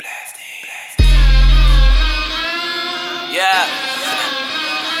Yeah.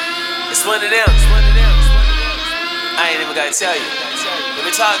 It's one of them. I ain't even gotta tell you. Let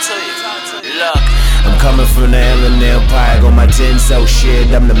me talk to you. Look. I'm coming from the Inland Empire, got my 10 so shit.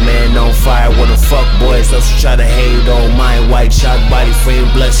 I'm the man on fire. What the fuck, boys? Those who try to hate on my white chalk body frame,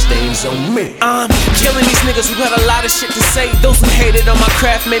 blood stains on me. I'm killing these niggas who got a lot of shit to say. Those who hated on my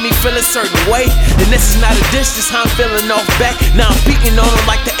craft made me feel a certain way. And this is not a dish, this how I'm feeling off back. Now I'm beating on them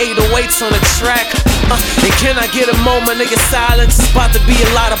like the 808s on the track. And can I get a moment, nigga, silence? It's about to be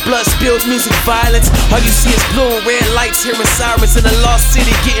a lot of blood spilled, music violence. All you see is blue and red lights, hearing sirens in a lost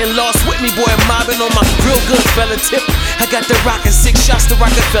city, getting lost with me, boy, mobbing on my real good fella tip. I got the rockin' 6 shots to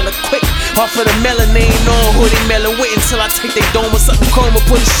Rockefeller quick. Off of the melanin on who they melon with until I take they dome or something chrome or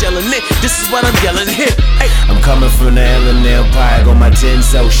put a shell in it. This is what I'm yelling here. Hey. I'm coming from the Inland Empire, got my 10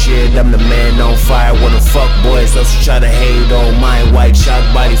 so shit. I'm the man on fire. What the fuck, boys? Those who try to hate on my white chalk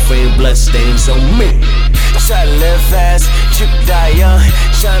body frame, blood stains on me. Try to live fast, you could die young.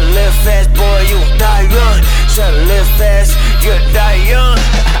 Try to live fast, boy, you will die young. Try to live fast, you'll die young.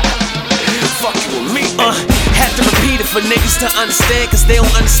 Fuck you with me, Have to repeat it for niggas to understand, cause they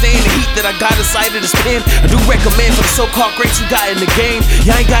don't understand the heat that I got inside of this pen. I do recommend for the so-called greats you got in the game.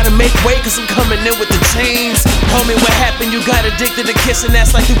 Y'all ain't gotta make way, cause I'm coming in with the chains. Homie, what happened? You got addicted to kissing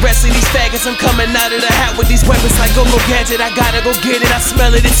ass like the rest of these faggots. I'm coming out of the hat with these weapons like go gadget. I gotta go get it, I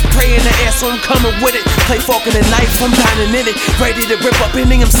smell it, it's spray in the air, so I'm coming with it. Play fork and a knife, I'm dining in it. Ready to rip up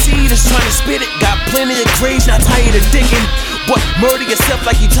any MC that's trying to spit it. Got plenty of graves, not tired of digging. What? Murder yourself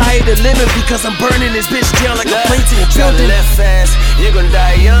like you tired of living, because I'm burning this bitch down like a plane to a building. Try to live fast, you gon'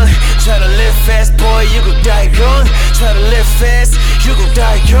 die young. Try to live fast, boy, you gon' die young. Try to live fast, you gon'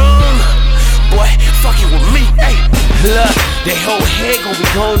 die young. Boy, fuck you with me, hey. Look, they whole head gon' be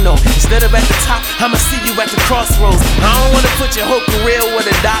gone, no. Instead of at the top, I'ma see you at the crossroads. I don't wanna put your whole career where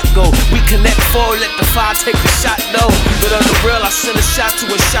the dot go. We connect forward, let the fire take the shot, though. But on the real, I send a shot to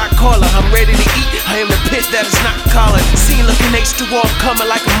a shot caller. I'm ready to eat, I am the pit that is not calling. Scene looking H2O, I'm coming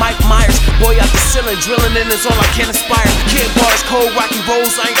like a Mike Myers. Boy out the ceiling, drilling in is all I can aspire. Kid bars, cold, rocky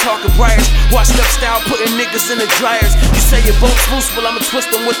rolls, I ain't talking briars. Washed up style, putting niggas in the dryers. You say your boat's loose, well I'ma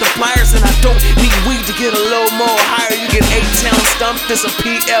twist them with the pliers. And I don't need weed to get a little more higher. You get 8-town stumped and some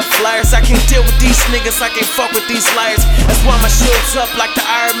PF flyers. I can't deal with these niggas, I can't fuck with these liars. That's why my shield's up like the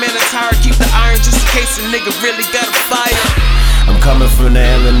Iron Man attire. Keep the iron just in case a nigga really got a fire. I'm coming from the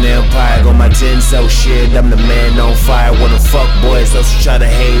Inland Empire, got my 10 so shit. I'm the man on fire. What the fuck, boys? Those who try to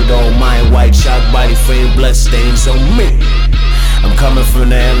hate on my white chalk body frame, blood stains on me. I'm coming from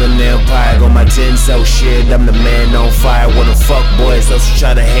the Inland Empire, got my 10 so shit. I'm the man on fire. What the fuck, boys? Those who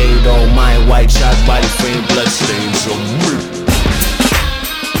try to hate on my white chalk body frame, blood stains on me.